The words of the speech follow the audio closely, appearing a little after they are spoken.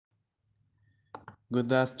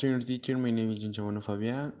Good afternoon, teacher. My name is Giancarlo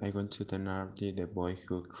Fabian. I want to narrate the boy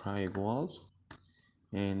who cried wolf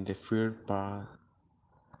and the third part.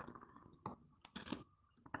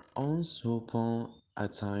 Once upon a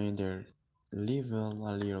time there lived a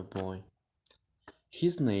little boy.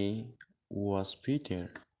 His name was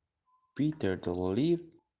Peter. Peter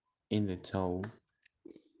lived in the town.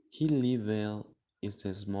 He lived in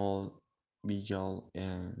a small village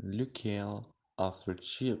and looked after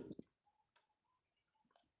sheep.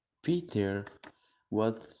 Peter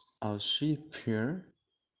was a shepherd.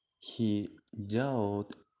 He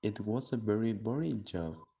thought it was a very boring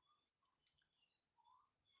job.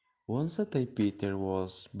 Once a day Peter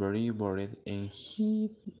was very bored and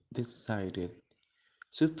he decided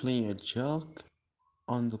to play a joke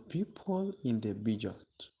on the people in the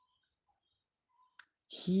village.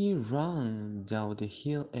 He ran down the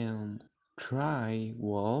hill and cried,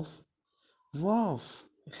 "Wolf, wolf,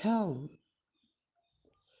 help!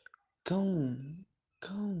 Come,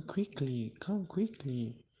 come quickly!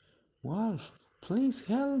 Wolf, please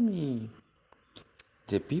help me!"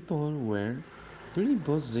 The people were very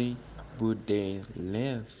busy, but they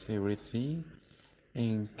left everything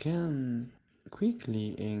and came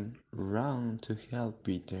quickly and ran to help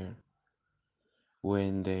Peter.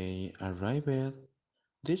 When they arrived,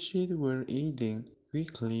 the sheep were eating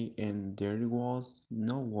quickly and there was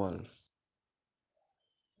no wolf.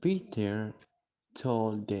 Peter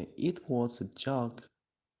told them it was a joke.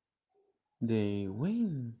 They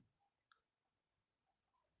went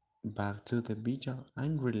back to the village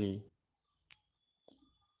angrily.